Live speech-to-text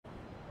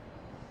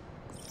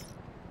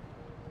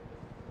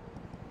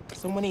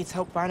Someone needs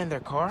help finding their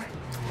car?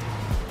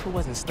 It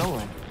wasn't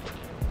stolen.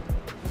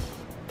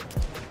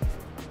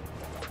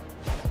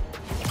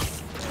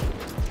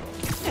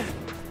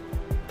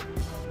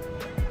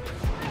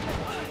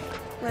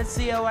 Let's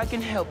see how I can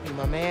help you,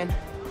 my man.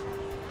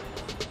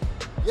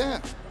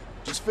 Yeah,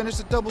 just finished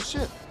a double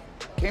shift.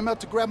 Came out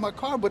to grab my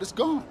car, but it's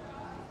gone.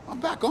 I'm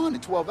back on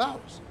in 12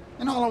 hours.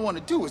 And all I want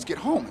to do is get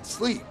home and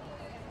sleep.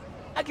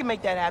 I can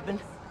make that happen.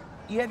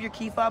 You have your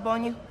key fob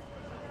on you?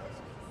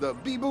 The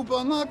beep-boop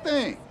unlock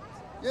thing.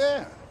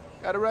 Yeah,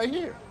 got it right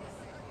here.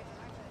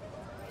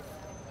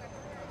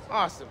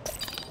 Awesome.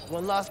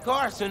 One lost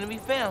car soon to be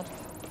found.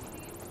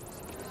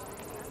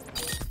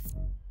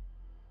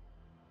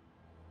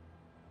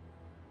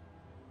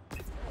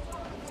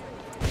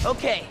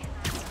 Okay,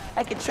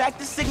 I can track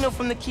the signal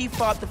from the key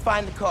fob to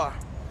find the car.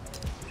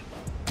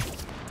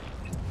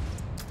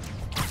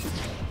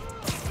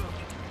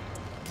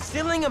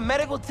 Stealing a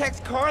medical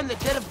tech's car in the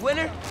dead of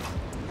winter?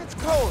 That's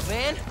cold,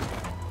 man.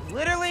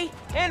 Literally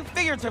and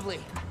figuratively.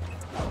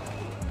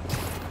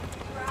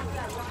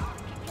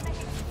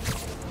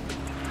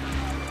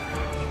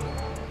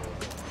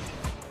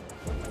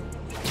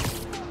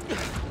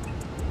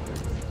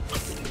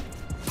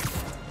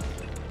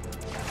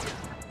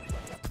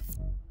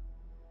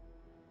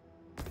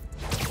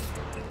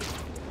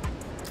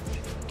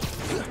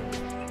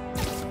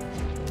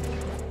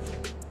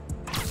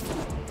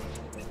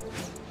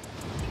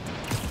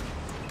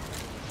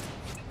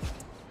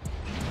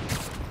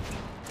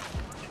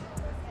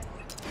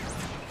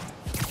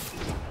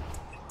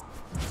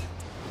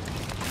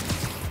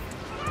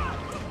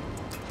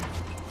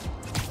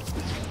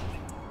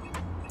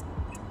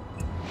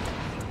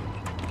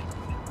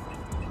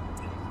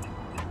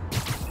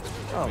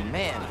 Oh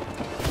man,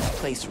 this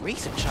place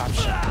reeks of chop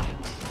shop.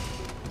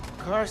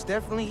 Car's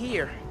definitely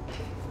here.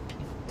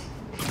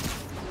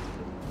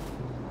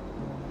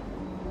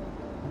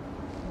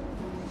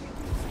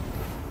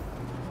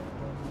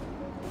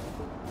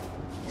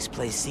 This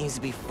place seems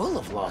to be full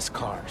of lost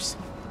cars.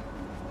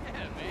 Yeah,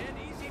 man,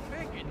 easy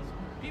pickings.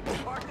 People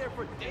park there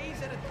for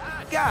days at a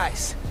time.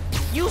 Guys,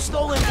 you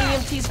stole an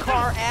EMT's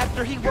car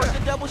after he worked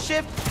a double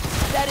shift?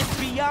 That is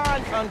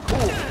beyond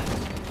uncool.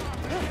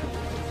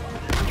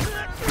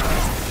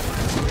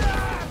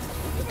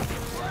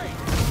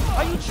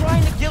 Are you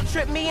trying to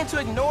guilt-trip me into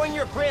ignoring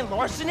your grand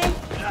larceny?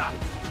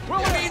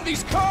 Well, I mean,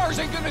 these cars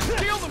ain't gonna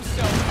steal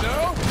themselves,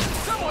 no?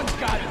 Someone's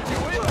gotta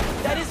do it.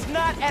 That is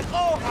not at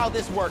all how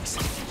this works.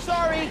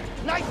 Sorry,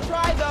 nice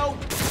try, though.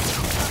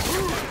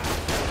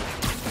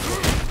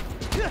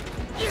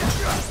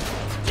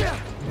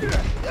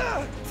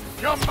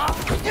 Come on.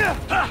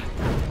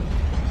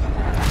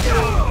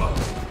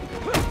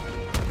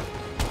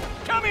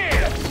 Come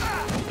here.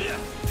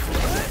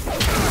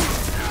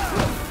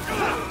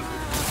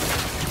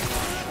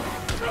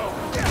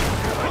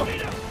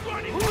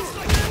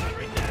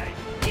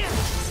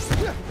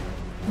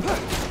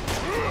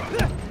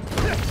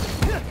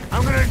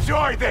 I'm gonna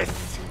enjoy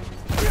this!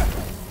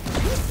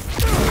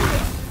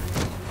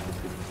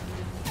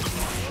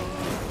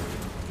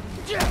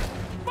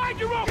 Mind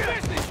your own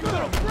business, you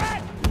little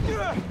brat!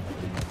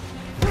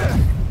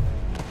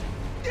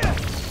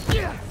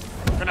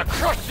 I'm gonna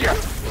crush you!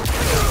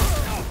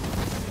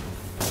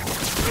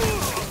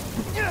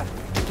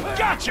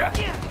 Gotcha!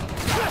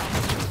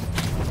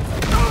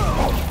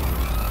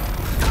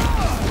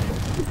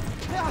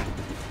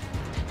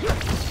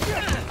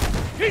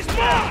 He's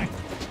mine!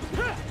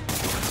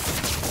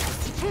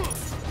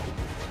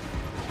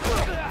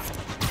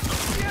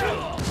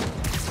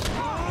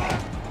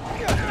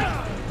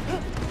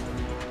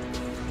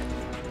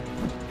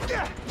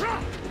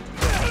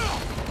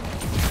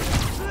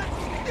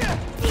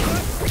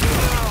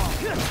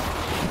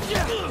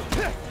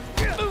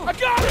 I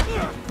got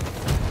him!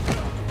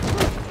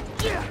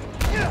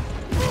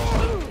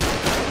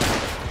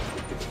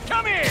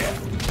 Come here!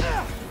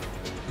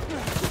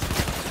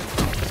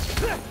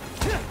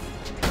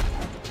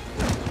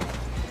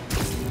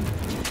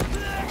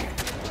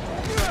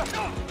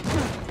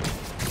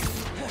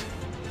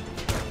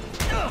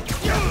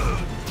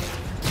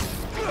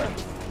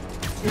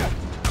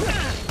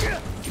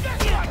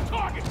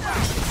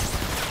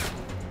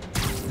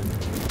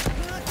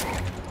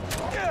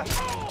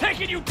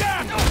 Taking you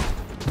down!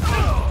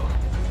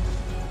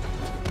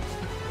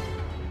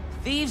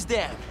 Thieves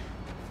down.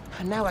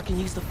 Now I can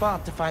use the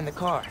fob to find the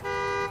car.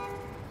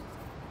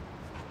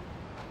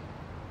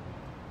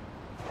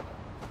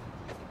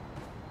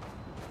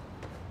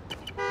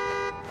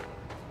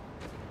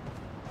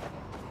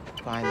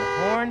 Find the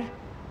horn,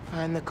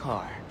 find the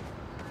car.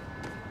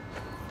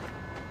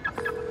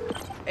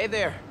 Hey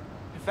there,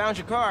 I found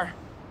your car.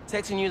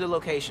 Texting you the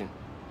location.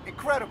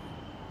 Incredible.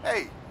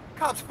 Hey,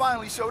 cops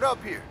finally showed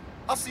up here.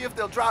 I'll see if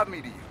they'll drive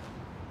me to you.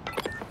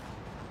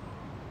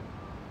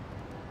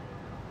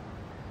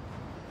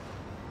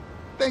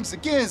 Thanks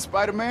again,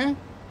 Spider-Man.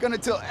 Gonna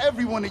tell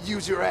everyone to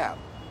use your app.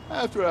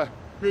 After I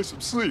get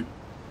some sleep.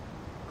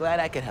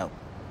 Glad I could help.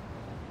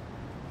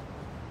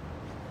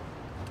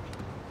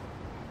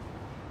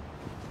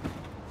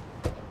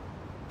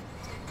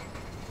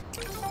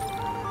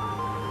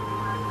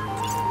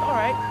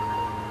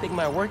 think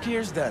my work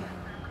here's done.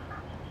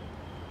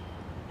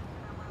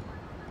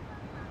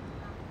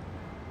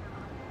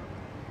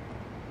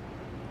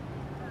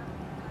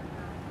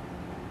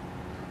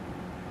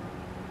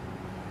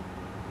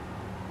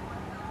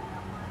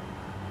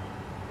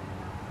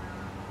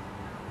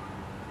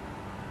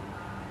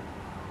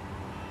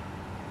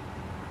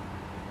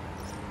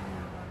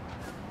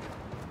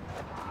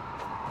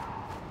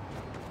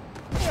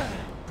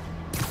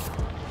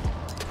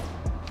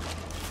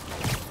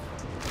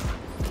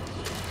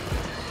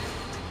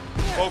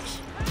 Folks,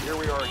 here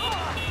we are again.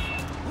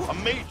 A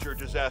major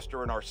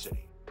disaster in our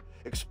city.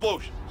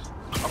 Explosions,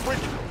 a bridge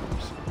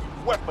collapse,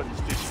 weapons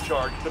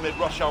discharged amid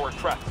rush hour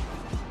traffic.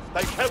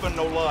 Thank heaven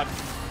no lives.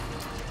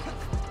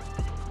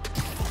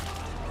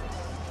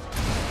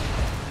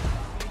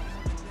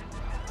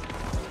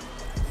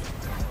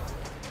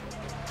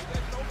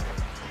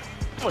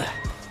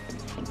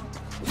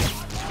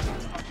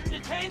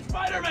 Detain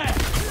Spider-Man!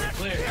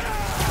 Clear.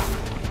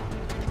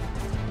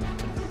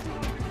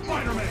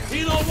 Spider-Man!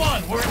 Helo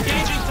 1, we're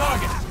engaging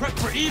targets. Prep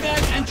for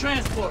evac and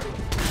transport.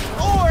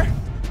 Or,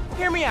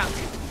 hear me out.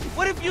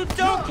 What if you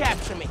don't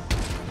capture me?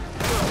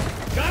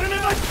 Got him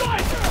in my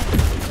sight!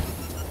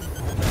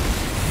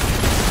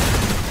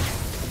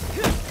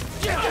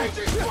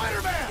 Engaging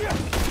Spider-Man!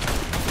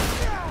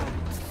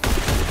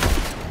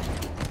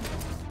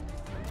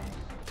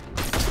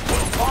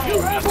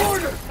 You have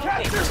orders!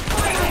 Capture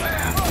Spider-Man!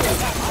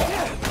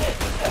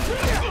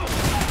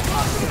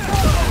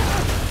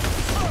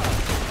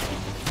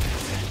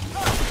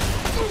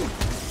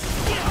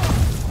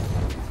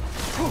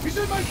 He's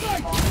in my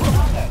sight!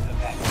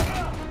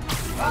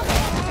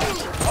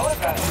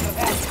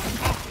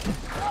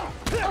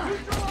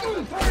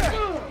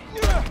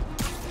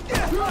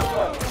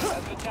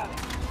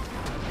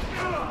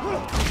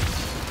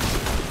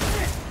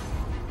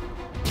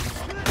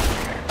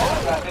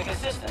 Holographic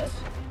assistance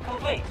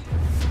complete.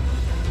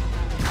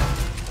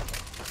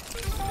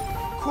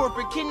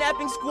 Corporate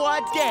kidnapping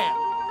squad down.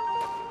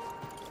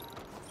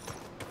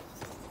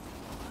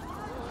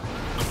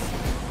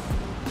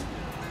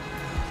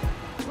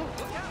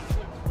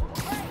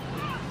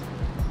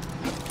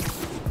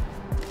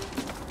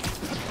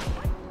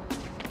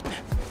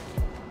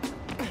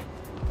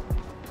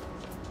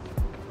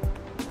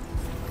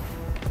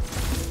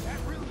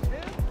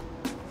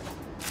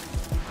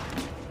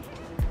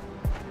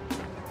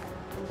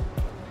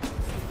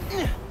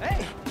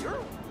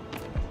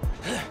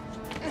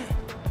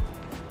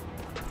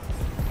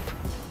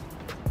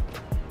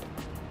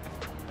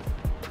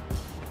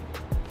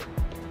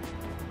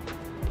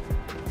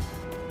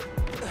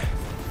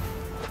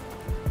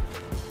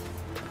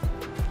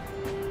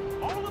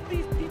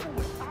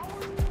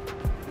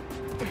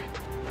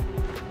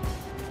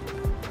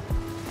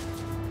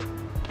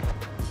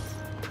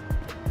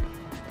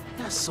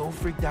 So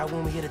freaked out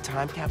when we hit a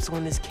time capsule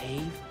in this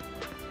cave.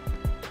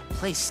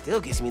 Place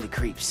still gives me the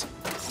creeps.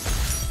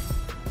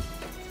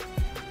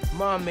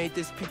 Mom made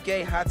this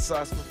piqué hot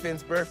sauce for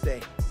Finn's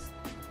birthday.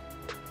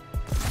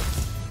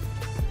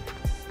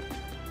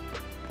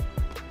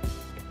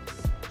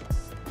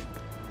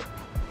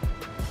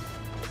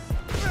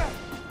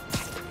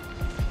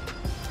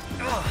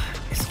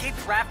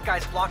 Escaped raft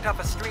guys blocked off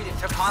a street and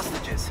took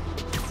hostages.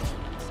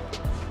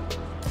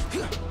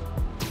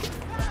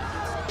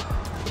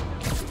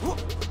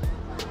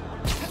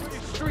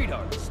 Street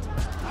artist.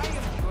 I am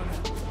gonna...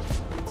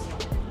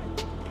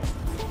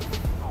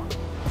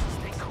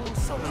 Stay cool,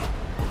 Sully.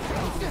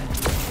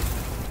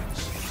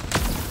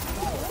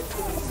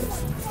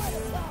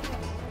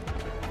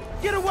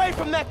 Get away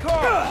from that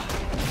car!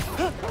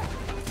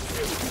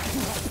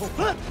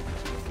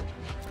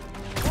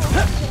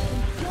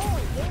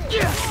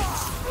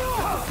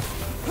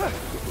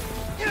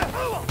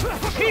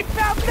 Keep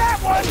out that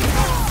one!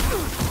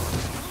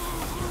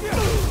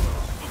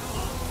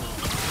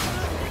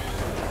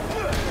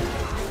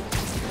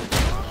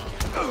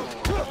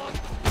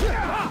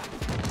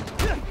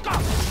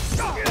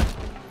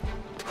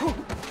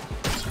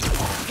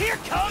 Here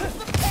comes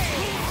the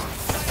pain!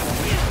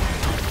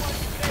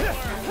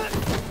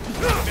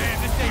 Man,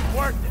 this ain't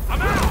worth it.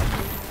 I'm out!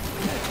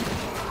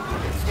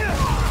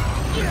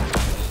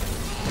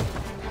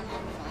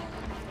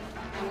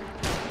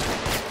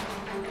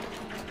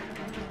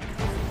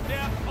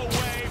 Step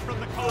away from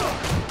the car!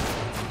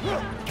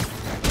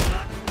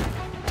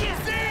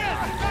 See ya,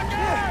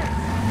 sucker!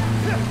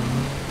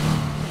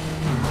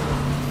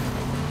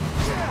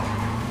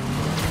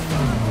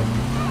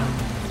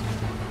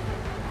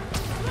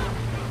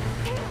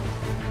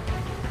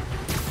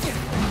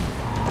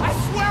 I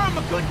swear I'm a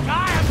good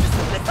guy, I'm just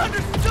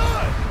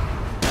misunderstood!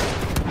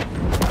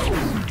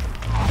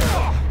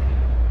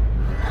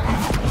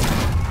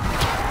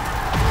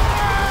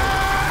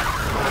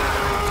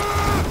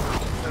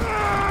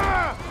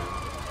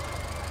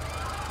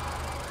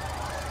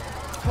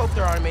 Hope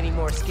there aren't many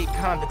more escaped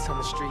convicts on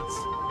the streets.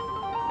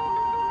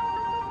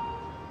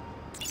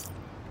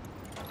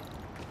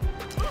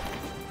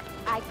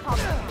 I call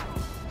it.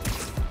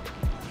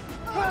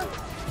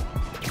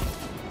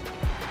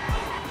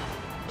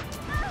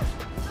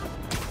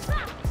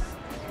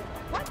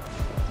 What?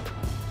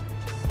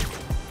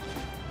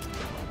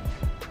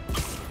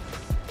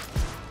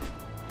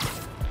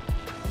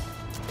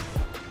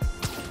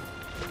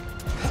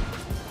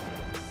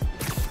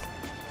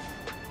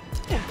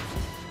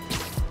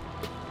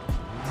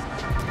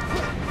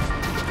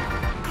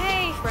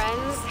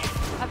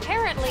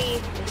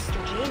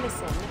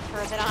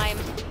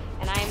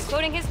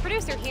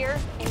 producer here,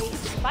 a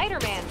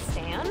Spider-Man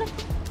stan.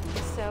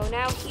 So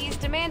now he's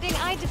demanding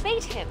I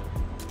debate him.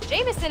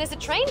 Jameson is a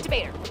trained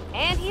debater,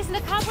 and he's an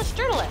accomplished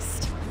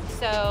journalist.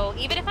 So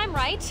even if I'm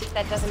right,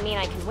 that doesn't mean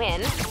I can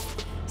win.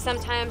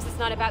 Sometimes it's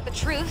not about the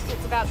truth,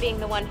 it's about being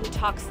the one who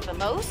talks the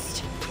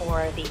most,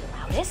 or the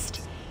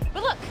loudest.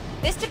 But look,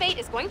 this debate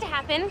is going to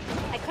happen.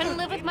 I couldn't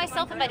live with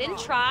myself if I didn't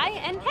try,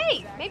 and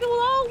hey, maybe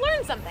we'll all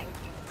learn something.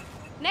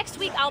 Next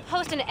week, I'll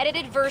post an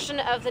edited version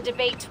of the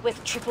debate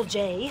with Triple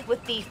J,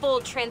 with the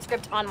full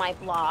transcript on my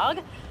blog.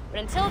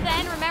 But until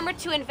then, remember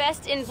to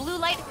invest in blue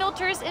light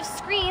filters if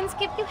screens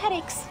give you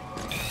headaches.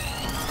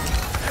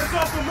 Hands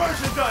off the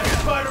merchandise,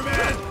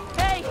 Spider-Man!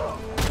 Hey,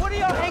 what are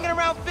y'all hanging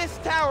around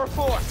Fisk Tower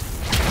for?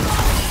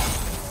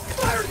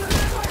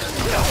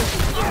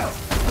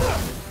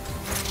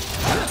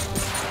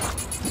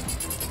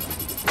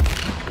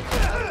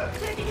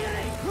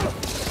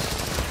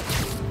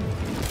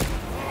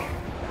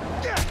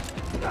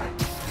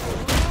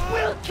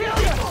 We'll kill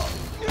you!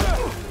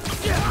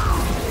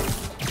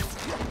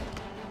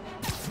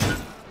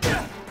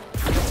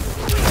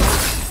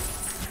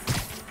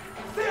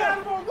 Stay out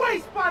of our way,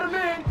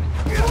 Spider-Man!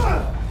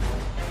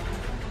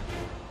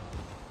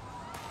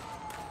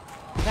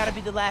 Gotta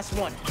be the last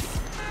one.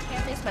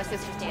 Can't miss my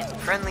sister's dance.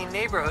 Friendly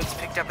neighborhoods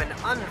picked up an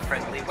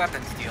unfriendly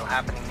weapons deal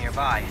happening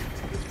nearby.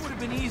 This would have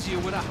been easier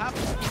with a half.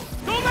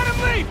 Don't let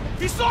him leave!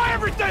 He saw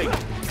everything!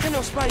 I know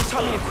Spidey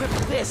taught me to equip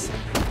with this.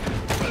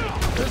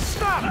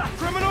 Stop,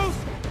 criminals!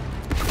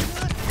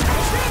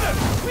 Shannon,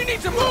 we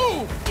need to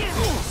move!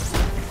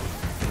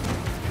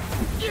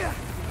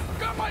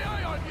 Got my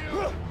eye on you!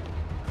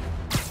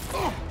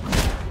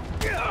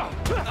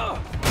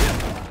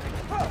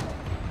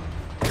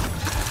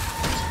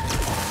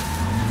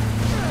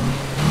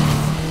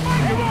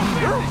 You won't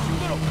miss this, you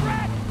little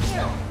brat!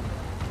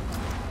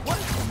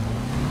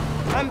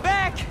 I'm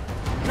back!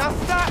 Now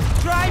stop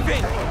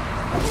driving!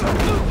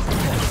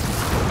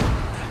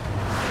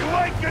 You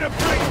ain't gonna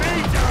bring me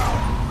down!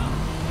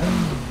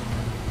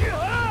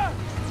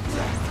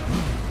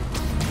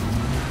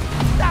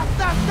 Stop,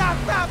 stop, stop,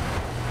 stop!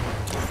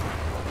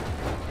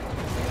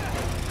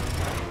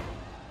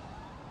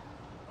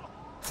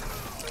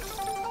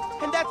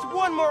 And that's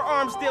one more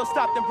arms deal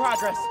stopped in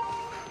progress.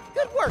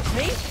 Good work,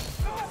 mate.